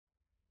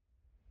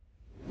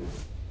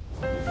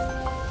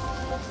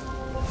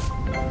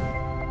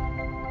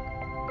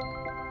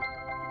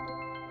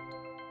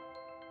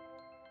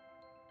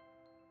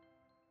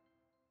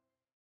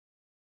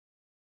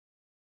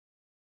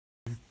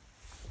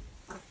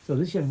So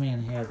this young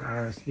man has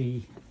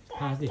RSV,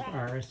 positive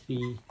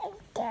RSV,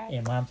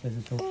 and Mom says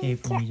it's okay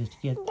for me just to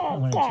get, I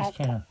want to just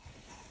kind of,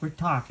 we're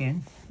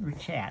talking, we're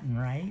chatting,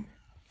 right?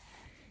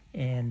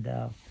 And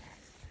I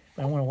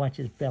want to watch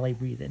his belly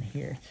breathing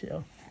here,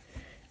 so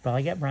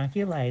probably got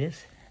bronchiolitis,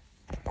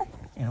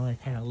 and I want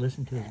to kind of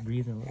listen to his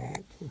breathing a little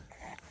bit too.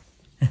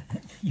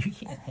 You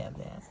can't have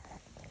that.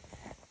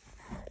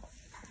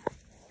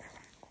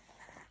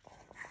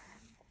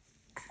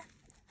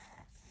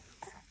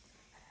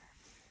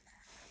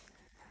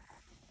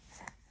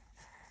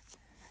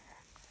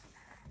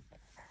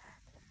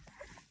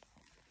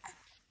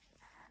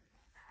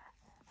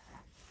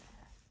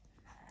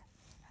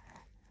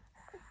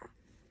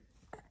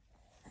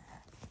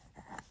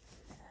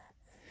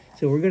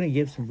 So we're going to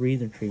give some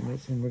breathing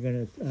treatments, and we're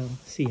going to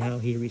see how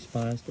he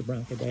responds to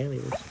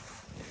bronchodilators.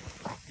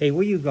 Hey,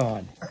 where you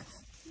going?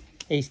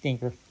 Hey,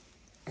 stinker.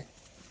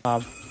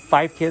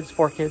 5 kids,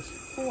 4 kids?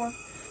 4.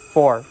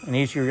 4, and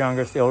he's your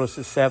youngest. The oldest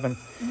is 7.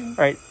 Mm-hmm. All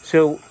right.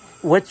 So,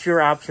 what's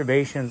your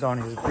observations on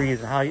his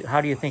breathing?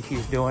 How do you think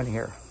he's doing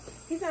here?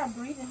 He's not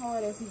breathing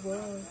hard as he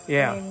was.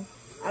 Yeah. And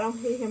I don't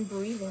hear him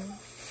breathing.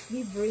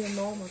 He's breathing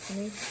normal to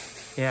me.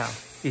 Yeah.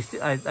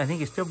 I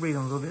think he's still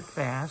breathing a little bit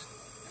fast.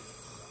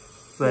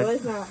 But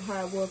it's not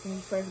how it was when you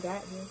first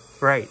got here.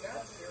 Right.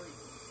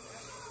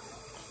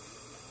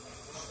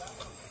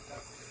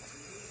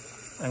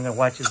 I'm going to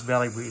watch his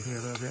belly breathe here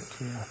a little bit,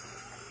 too.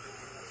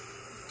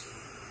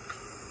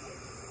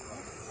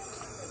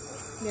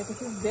 Yeah, because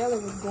his belly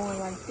was going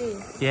like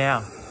this.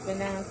 Yeah. But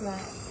now it's not.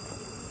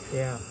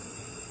 Yeah.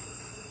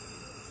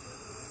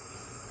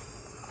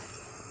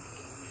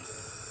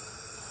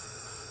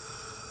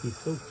 He's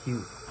so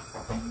cute.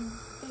 Thank you.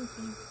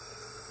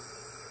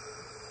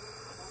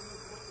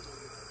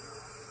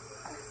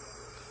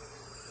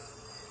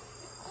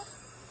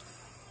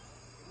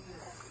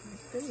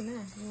 It's good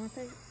enough. You want to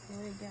take it?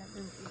 What it got to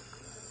do?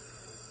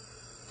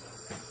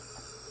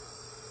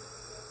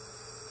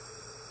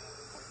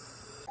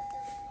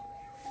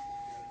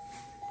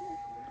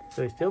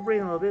 So he's still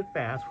breathing a little bit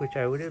fast, which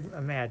I would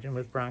imagine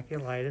with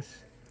bronchiolitis,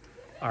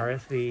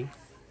 RSV,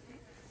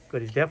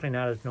 but he's definitely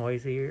not as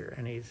noisy,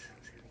 and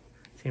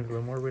seems a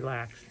little more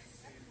relaxed.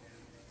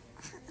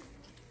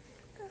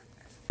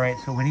 Right,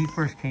 so when he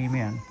first came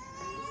in,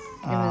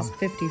 it was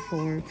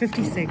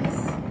 56.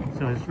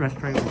 So his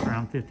respiratory was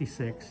around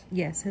 56.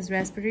 Yes, his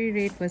respiratory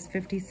rate was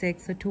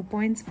 56, so 2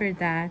 points for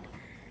that.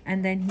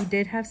 And then he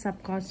did have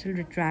subcostal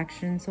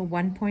retraction, so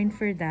 1 point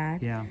for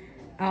that. Yeah.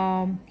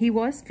 He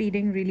was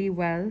feeding really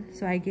well,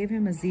 so I gave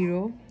him a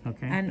 0.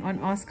 Okay. And on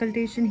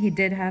auscultation, he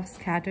did have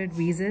scattered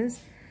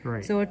wheezes.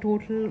 Right. So a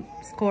total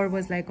score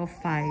was like a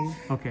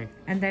 5. Okay.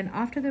 And then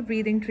after the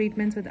breathing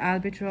treatments with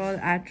albuterol,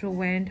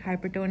 atrovent,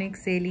 hypertonic,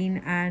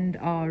 saline, and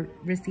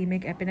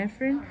racemic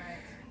epinephrine,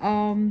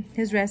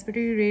 his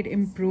respiratory rate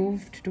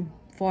improved to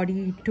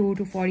 42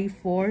 to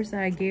 44. So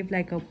I gave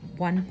like a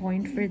 1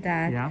 point for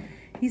that. Yeah.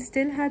 He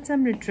still had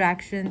some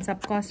retraction,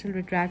 subcostal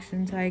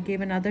retraction. So I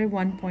gave another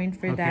 1 point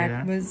for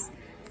that. Was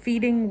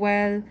feeding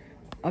well.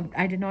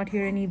 I did not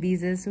hear any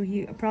wheezes. So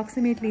he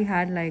approximately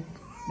had like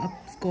a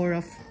score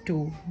of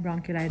 2,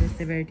 bronchiolitis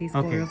severity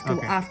score of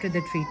 2 after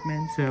the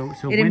treatment. So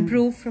it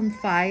improved from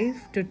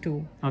 5 to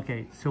 2.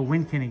 Okay, so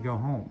when can he go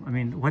home? I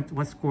mean,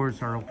 what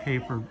scores are okay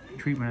for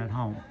treatment at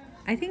home?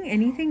 I think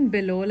anything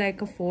below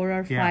like a 4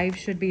 or 5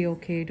 should be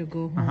okay to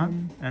go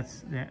home.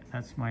 That's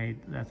my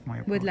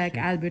approach. With like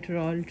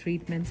albuterol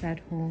treatments at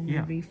home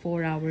every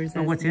 4 hours.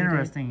 But what's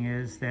interesting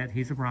is that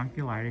he's a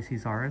bronchiolitis,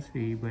 he's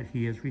RSV, but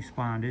he has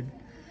responded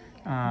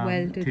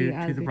well to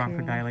the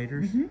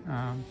bronchodilators.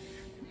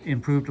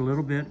 Improved a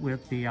little bit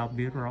with the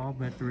albuterol,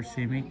 but the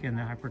racemic and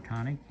the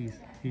hypertonic,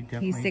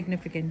 he's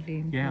significantly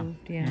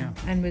improved. Yeah.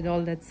 And with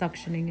all that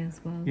suctioning as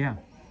well. Yeah.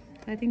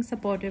 I think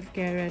supportive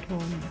care at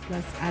home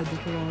plus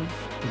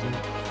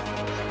albuterol.